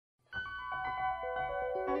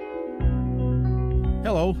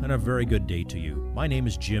Hello, and a very good day to you. My name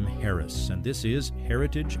is Jim Harris, and this is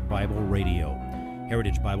Heritage Bible Radio.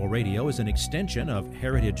 Heritage Bible Radio is an extension of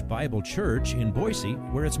Heritage Bible Church in Boise,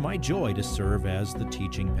 where it's my joy to serve as the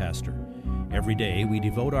teaching pastor. Every day, we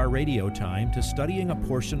devote our radio time to studying a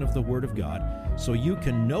portion of the Word of God so you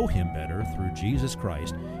can know Him better through Jesus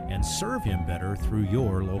Christ and serve Him better through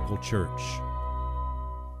your local church.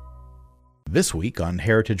 This week on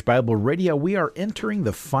Heritage Bible Radio, we are entering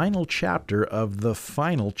the final chapter of the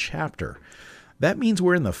final chapter. That means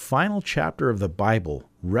we're in the final chapter of the Bible,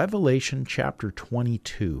 Revelation chapter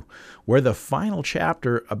 22, where the final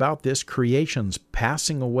chapter about this creation's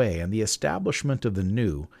passing away and the establishment of the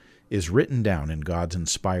new is written down in God's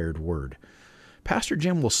inspired Word. Pastor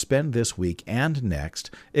Jim will spend this week and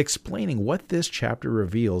next explaining what this chapter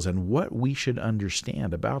reveals and what we should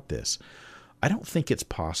understand about this. I don't think it's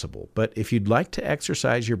possible, but if you'd like to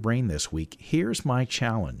exercise your brain this week, here's my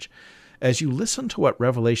challenge. As you listen to what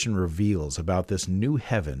Revelation reveals about this new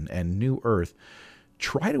heaven and new earth,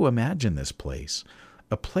 try to imagine this place,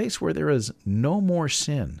 a place where there is no more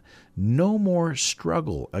sin, no more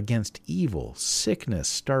struggle against evil, sickness,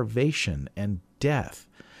 starvation, and death,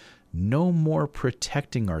 no more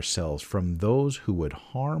protecting ourselves from those who would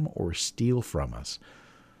harm or steal from us.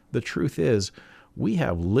 The truth is, we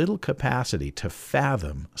have little capacity to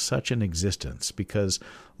fathom such an existence because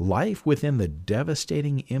life within the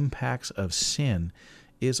devastating impacts of sin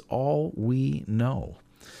is all we know.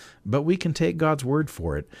 But we can take God's word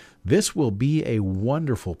for it. This will be a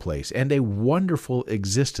wonderful place and a wonderful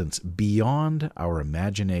existence beyond our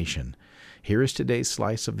imagination. Here is today's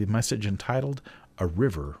slice of the message entitled, "A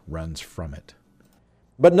River Runs From It."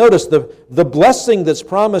 But notice the blessing that's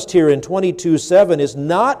promised here in 22:7 is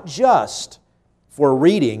not just for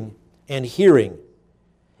reading and hearing.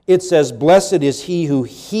 It says, "Blessed is he who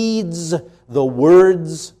heeds the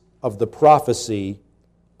words of the prophecy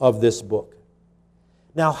of this book."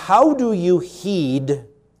 Now, how do you heed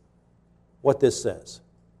what this says?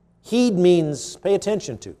 Heed means pay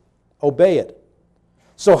attention to, obey it.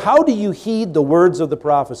 So how do you heed the words of the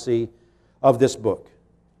prophecy of this book?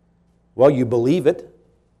 Well, you believe it,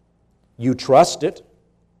 you trust it,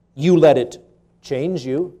 you let it change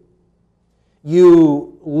you.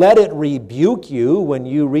 You let it rebuke you when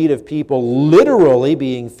you read of people literally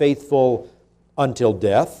being faithful until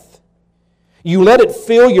death. You let it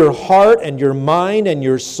fill your heart and your mind and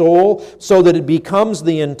your soul so that it becomes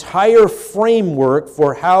the entire framework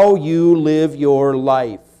for how you live your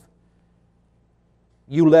life.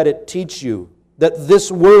 You let it teach you that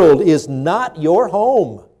this world is not your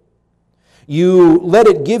home. You let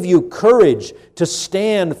it give you courage to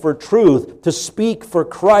stand for truth, to speak for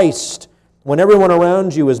Christ, when everyone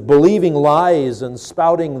around you is believing lies and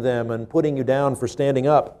spouting them and putting you down for standing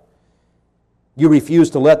up. You refuse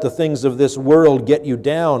to let the things of this world get you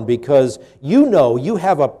down because you know you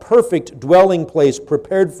have a perfect dwelling place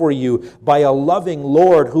prepared for you by a loving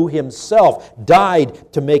Lord who Himself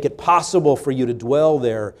died to make it possible for you to dwell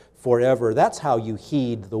there forever. That's how you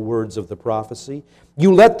heed the words of the prophecy.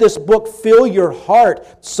 You let this book fill your heart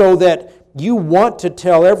so that you want to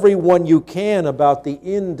tell everyone you can about the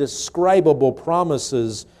indescribable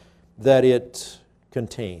promises that it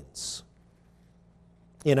contains.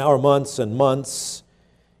 In our months and months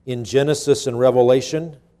in Genesis and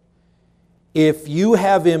Revelation, if you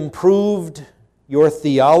have improved your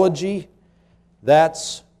theology,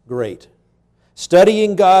 that's great.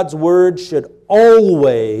 Studying God's Word should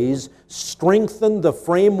always strengthen the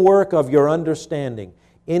framework of your understanding.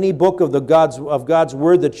 Any book of God's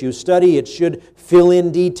Word that you study, it should fill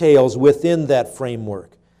in details within that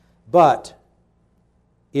framework. But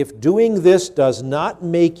if doing this does not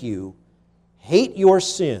make you hate your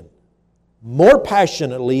sin more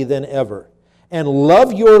passionately than ever and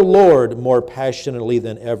love your Lord more passionately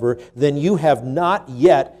than ever, then you have not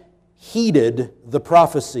yet heeded the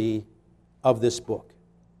prophecy of this book.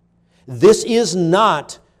 This is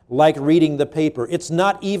not like reading the paper. It's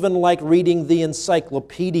not even like reading the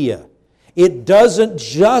encyclopedia. It doesn't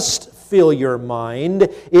just fill your mind,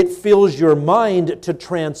 it fills your mind to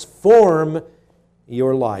transform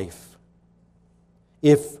your life.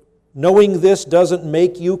 If knowing this doesn't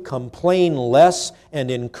make you complain less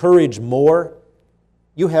and encourage more,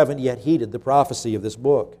 you haven't yet heeded the prophecy of this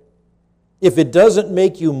book. If it doesn't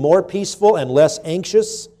make you more peaceful and less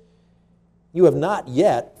anxious, you have not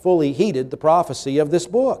yet fully heeded the prophecy of this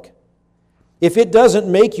book. If it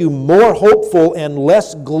doesn't make you more hopeful and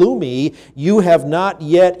less gloomy, you have not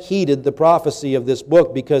yet heeded the prophecy of this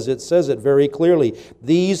book, because it says it very clearly.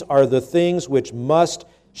 These are the things which must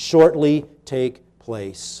shortly take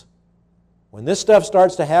place. When this stuff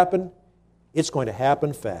starts to happen, it's going to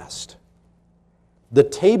happen fast. The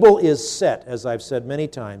table is set, as I've said many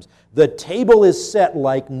times. The table is set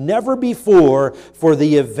like never before for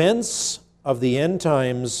the events of the end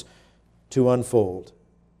times to unfold.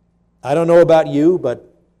 I don't know about you,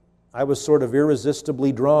 but I was sort of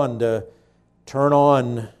irresistibly drawn to turn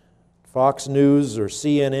on Fox News or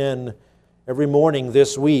CNN every morning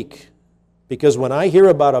this week, because when I hear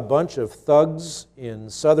about a bunch of thugs in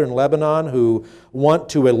southern Lebanon who want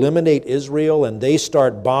to eliminate Israel and they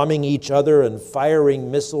start bombing each other and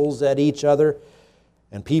firing missiles at each other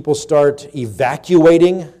and people start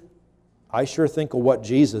evacuating, I sure think of what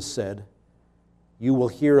Jesus said. You will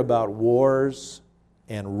hear about wars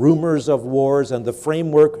and rumors of wars, and the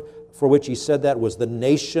framework for which he said that was the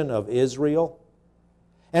nation of Israel.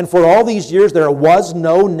 And for all these years, there was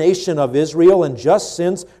no nation of Israel, and just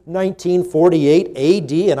since 1948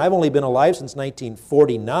 A.D., and I've only been alive since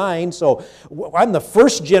 1949, so I'm the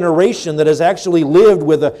first generation that has actually lived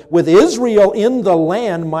with Israel in the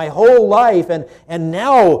land my whole life, and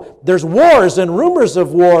now there's wars and rumors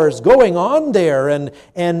of wars going on there, and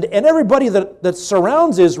everybody that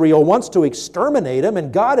surrounds Israel wants to exterminate them,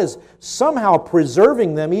 and God is somehow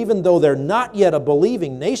preserving them even though they're not yet a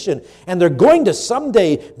believing nation, and they're going to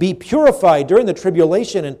someday be purified during the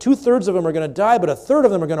tribulation, and 2/3 of them are going to die, but 1/3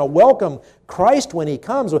 of them are going to welcome Christ when He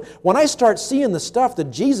comes. When I start seeing the stuff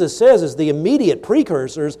that Jesus says is the immediate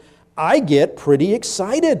precursors, I get pretty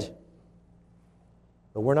excited.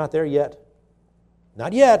 But we're not there yet.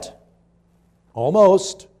 Not yet.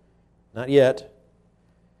 Almost. Not yet.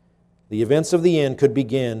 The events of the end could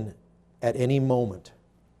begin at any moment.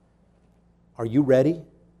 Are you ready?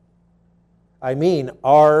 I mean,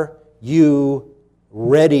 are you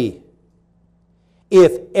ready?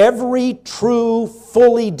 If every true,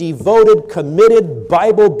 fully devoted, committed,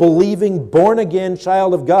 Bible-believing, born-again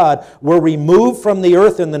child of God were removed from the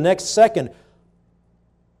earth in the next second,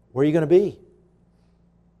 where are you going to be?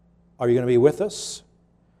 Are you going to be with us?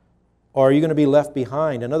 Or are you going to be left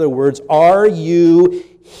behind? In other words, are you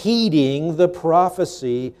heeding the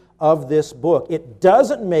prophecy of this book? It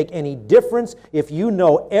doesn't make any difference if you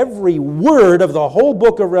know every word of the whole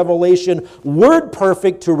book of Revelation, word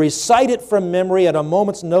perfect, to recite it from memory at a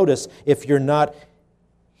moment's notice if you're not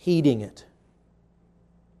heeding it.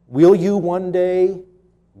 Will you one day,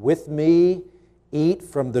 with me, eat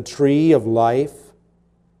from the tree of life?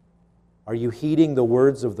 Are you heeding the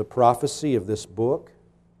words of the prophecy of this book?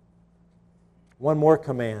 One more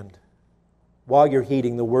command. While you're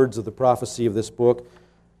heeding the words of the prophecy of this book,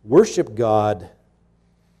 worship God.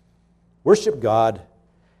 Worship God.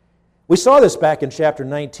 We saw this back in chapter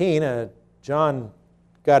 19. John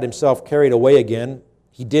got himself carried away again.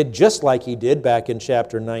 He did just like he did back in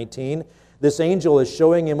chapter 19. This angel is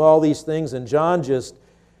showing him all these things, and John just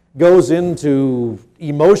goes into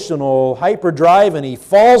emotional hyperdrive, and he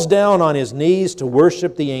falls down on his knees to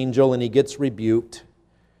worship the angel, and he gets rebuked.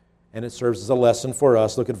 And it serves as a lesson for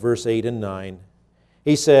us. Look at verse 8 and 9.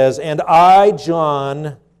 He says, "And I,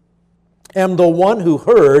 John, am the one who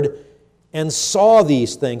heard and saw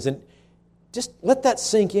these things." And just let that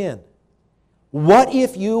sink in. What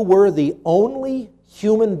if you were the only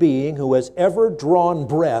human being who has ever drawn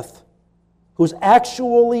breath, who's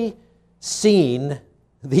actually seen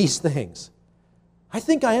these things? I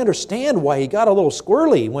think I understand why he got a little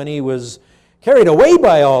squirrely when he was carried away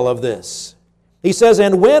by all of this. He says,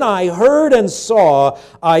 "And when I heard and saw,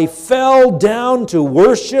 I fell down to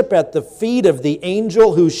worship at the feet of the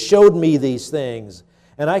angel who showed me these things."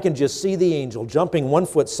 And I can just see the angel jumping one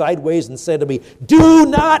foot sideways and said to me, "Do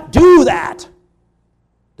not do that.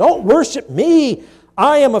 Don't worship me.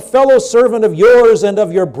 I am a fellow servant of yours and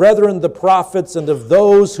of your brethren, the prophets, and of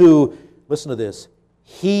those who," listen to this,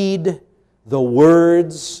 "heed the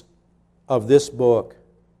words of this book."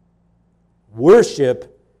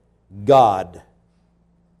 Worship God.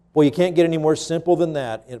 Well, you can't get any more simple than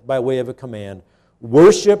that by way of a command.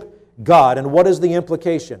 Worship God. And what is the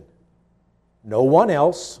implication? No one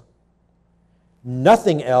else,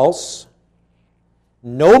 nothing else,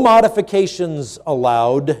 no modifications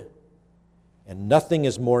allowed, and nothing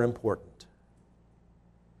is more important.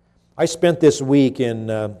 I spent this week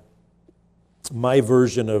in my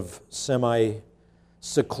version of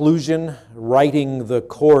semi-seclusion writing the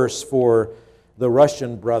course for the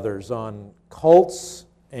Russian brothers on cults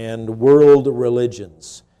and world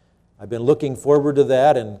religions. I've been looking forward to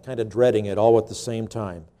that and kind of dreading it all at the same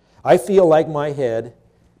time. I feel like my head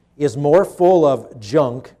is more full of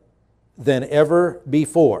junk than ever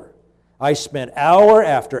before. I spent hour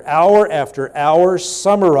after hour after hour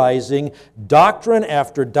summarizing doctrine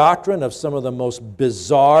after doctrine of some of the most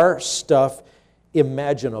bizarre stuff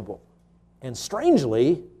imaginable. And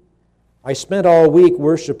strangely, I spent all week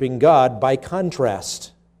worshiping God by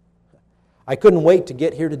contrast. I couldn't wait to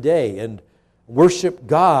get here today and worship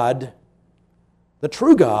God, the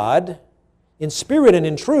true God, in spirit and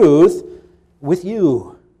in truth, with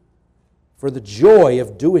you, for the joy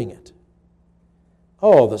of doing it.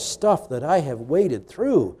 Oh, the stuff that I have waded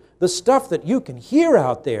through, the stuff that you can hear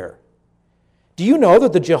out there. Do you know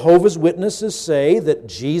that the Jehovah's Witnesses say that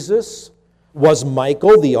Jesus was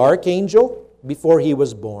Michael the archangel before he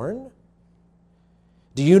was born?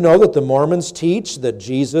 Do you know that the Mormons teach that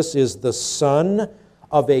Jesus is the son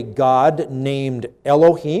of a God named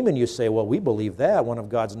Elohim? And you say, well, we believe that. One of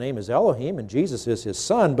God's name is Elohim, and Jesus is his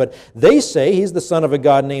son. But they say he's the son of a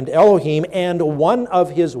God named Elohim and one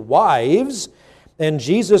of his wives. And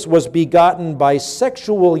Jesus was begotten by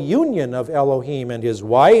sexual union of Elohim and his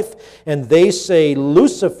wife. And they say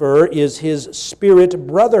Lucifer is his spirit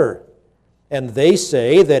brother. And they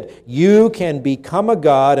say that you can become a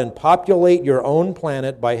god and populate your own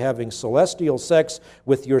planet by having celestial sex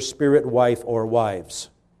with your spirit wife or wives.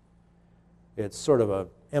 It's sort of an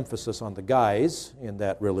emphasis on the guys in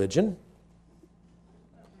that religion.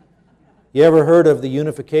 You ever heard of the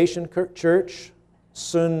Unification Church?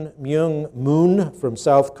 Sun Myung Moon from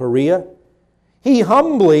South Korea. He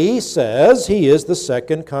humbly says he is the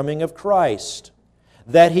second coming of Christ,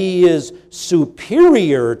 that he is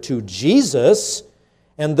superior to Jesus,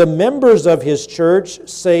 and the members of his church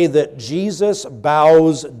say that Jesus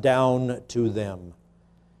bows down to them.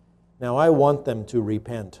 Now, I want them to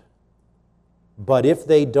repent, but if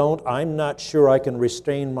they don't, I'm not sure I can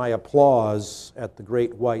restrain my applause at the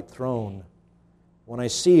great white throne when I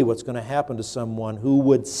see what's going to happen to someone who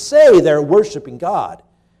would say they're worshiping God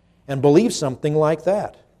and believe something like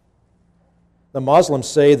that. The Muslims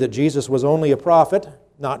say that Jesus was only a prophet,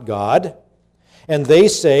 not God. And they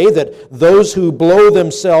say that those who blow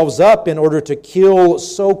themselves up in order to kill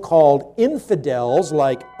so-called infidels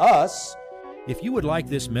like us. If you would like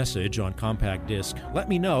this message on compact disc, let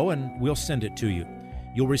me know and we'll send it to you.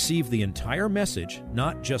 You'll receive the entire message,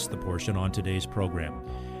 not just the portion on today's program.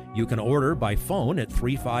 You can order by phone at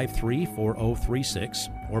 353-4036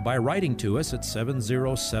 or by writing to us at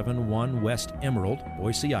 7071 West Emerald,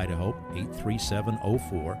 Boise, Idaho,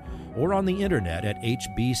 83704, or on the internet at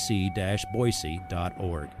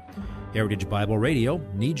hbc-boise.org. Heritage Bible Radio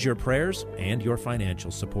needs your prayers and your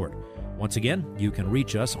financial support. Once again, you can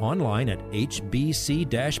reach us online at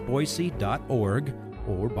hbc-boise.org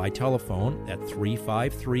or by telephone at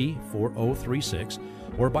 353-4036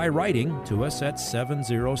 or by writing to us at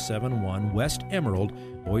 7071 West Emerald,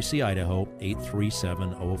 Boise, Idaho,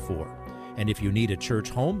 83704. And if you need a church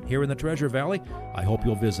home here in the Treasure Valley, I hope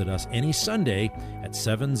you'll visit us any Sunday at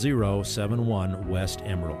 7071 West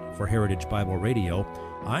Emerald. For Heritage Bible Radio,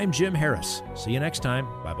 I'm Jim Harris. See you next time.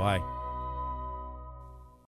 Bye-bye.